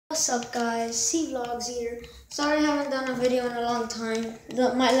What's up guys, C Vlogs here. Sorry I haven't done a video in a long time.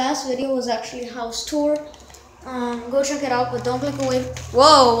 My last video was actually a house tour. Go check it out, but don't click away.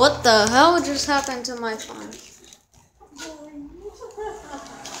 Whoa, what the hell just happened to my phone?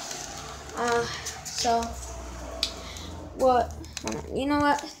 So, what, you know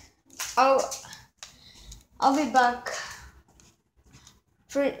what? I'll be back.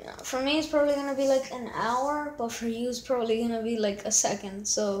 For me, it's probably gonna be like an hour, but for you, it's probably gonna be like a second.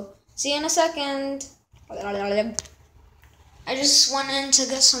 So, see you in a second. I just went in to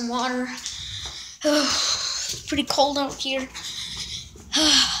get some water. It's pretty cold out here.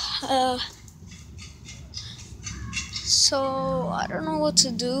 So, I don't know what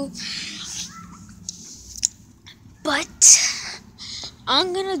to do, but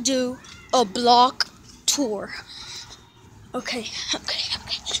I'm gonna do a block tour. Okay.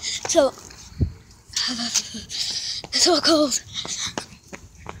 So, it's so cold.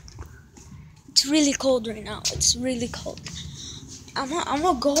 It's really cold right now. It's really cold. I'm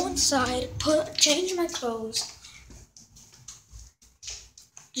gonna go inside, change my clothes.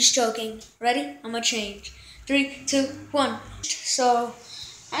 Just joking. Ready? I'm gonna change. 3, 2, 1. So,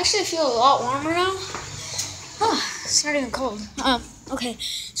 I actually feel a lot warmer now. It's not even cold. Okay.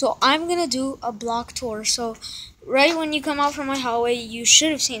 So I'm gonna do a block tour. So, right when you come out from my hallway, you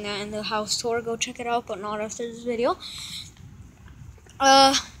should have seen that in the house tour. Go check it out, but not after this video.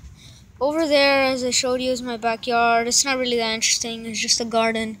 Over there, as I showed you, is my backyard. It's not really that interesting. It's just a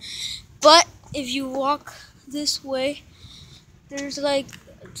garden. But if you walk this way, there's like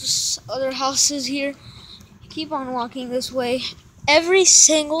just other houses here. Keep on walking this way. Every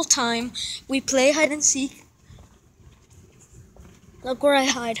single time we play hide and seek, look where I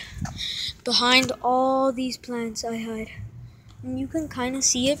hide. Behind all these plants I hide. And you can kind of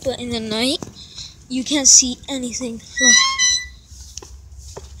see it, but in the night, you can't see anything. Look.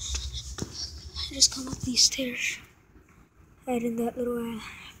 I just come up these stairs. Hide in that little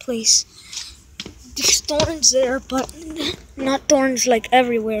place. There's thorns there, but not thorns like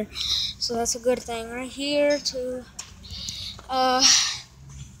everywhere. So that's a good thing. Right here too.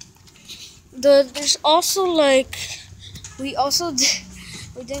 There's also like we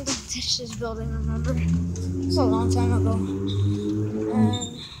didn't ditch this building, remember? It's a long time ago.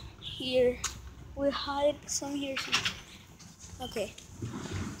 And here we hide some here. Okay.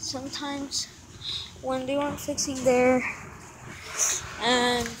 Sometimes when they weren't fixing there,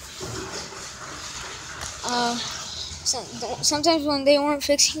 and sometimes when they weren't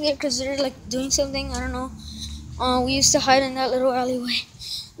fixing it because they're like doing something, I don't know. We used to hide in that little alleyway.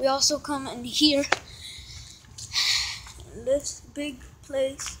 We also come in here, in this big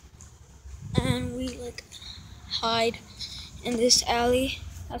place, and we like hide in this alley.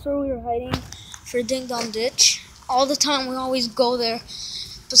 That's where we were hiding for Ding Dong Ditch. All the time, we always go there.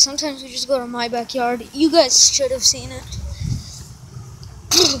 But sometimes we just go to my backyard. You guys should have seen it.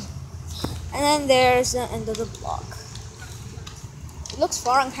 And then there's the end of the block. It looks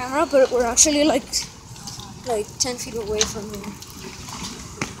far on camera, but we're actually like 10 feet away from here.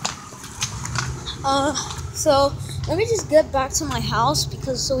 So let me just get back to my house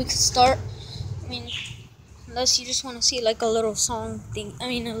so we can start. I mean, unless you just want to see like a little song thing. I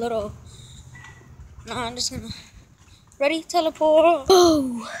mean, no, I'm just gonna. Ready? Teleport.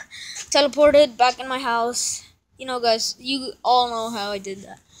 Oh, teleported back in my house. You know, guys, you all know how I did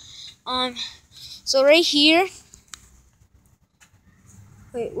that. So right here.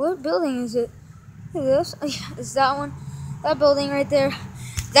 Wait, what building is it? Look at this. Oh, yeah, it's that one. That building right there.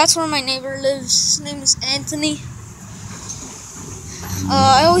 That's where my neighbor lives. His name is Anthony.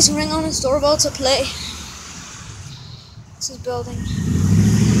 I always ring on his doorbell to play. It's his building.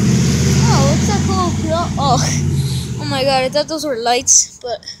 Oh, what's that cool? Oh my god, I thought those were lights,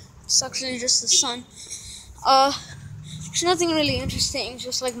 but it's actually just the sun. There's nothing really interesting,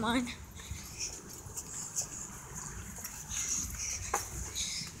 just like mine.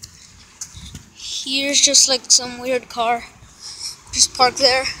 Here's just like some weird car. Just parked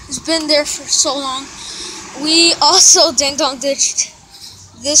there. It's been there for so long. We also Ding Dong ditched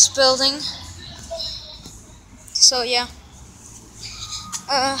this building. So yeah.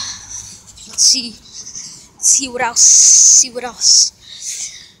 Let's see what else.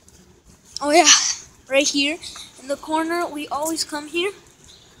 Oh yeah, right here in the corner, we always come here.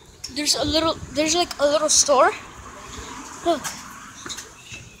 There's like a little store. Look.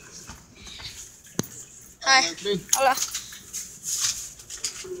 Hi. Hola.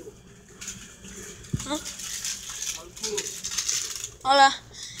 Huh? Hola.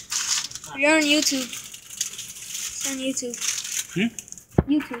 You're on YouTube. It's on YouTube.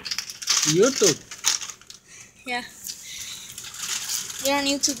 YouTube. YouTube? Yeah. You're on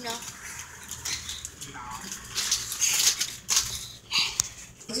YouTube now.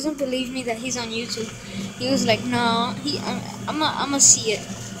 He doesn't believe me that he's on YouTube. He was like, no, I'ma see it.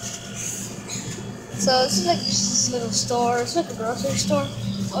 So this is like just this little store. It's like a grocery store.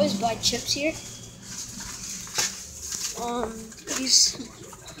 I always buy chips here.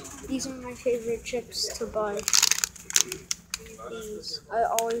 These are my favorite chips to buy. These I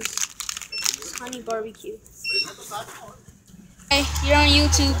always honey barbecue. Hey, you're on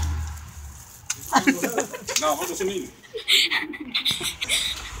YouTube. No, what does it mean?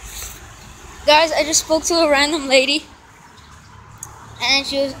 Guys, I just spoke to a random lady, and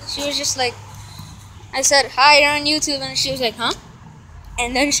she was just like, I said, "Hi, you're on YouTube," and she was like, "Huh?"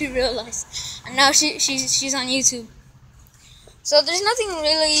 And then she realized, and now she's on YouTube. So there's nothing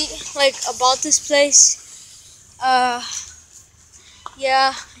really like about this place.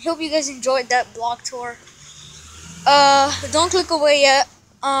 Yeah, I hope you guys enjoyed that block tour. Don't click away yet.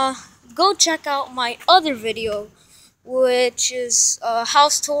 Go check out my other video, which is a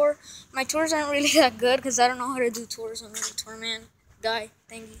house tour. My tours aren't really that good because I don't know how to do tours. I'm a tour man guy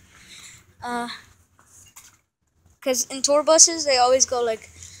thingy. Because in tour buses they always go like,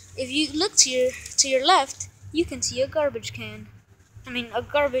 if you look to your left, you can see a garbage can. I mean a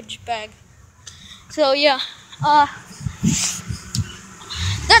garbage bag. So yeah,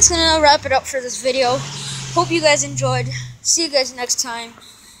 that's gonna wrap it up for this video. Hope you guys enjoyed. See you guys next time.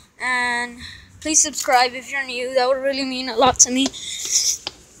 And please subscribe if you're new. That would really mean a lot to me.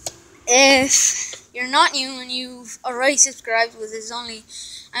 If you're not new and you've already subscribed,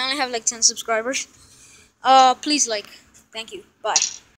 I only have like 10 subscribers. Please like. Thank you. Bye.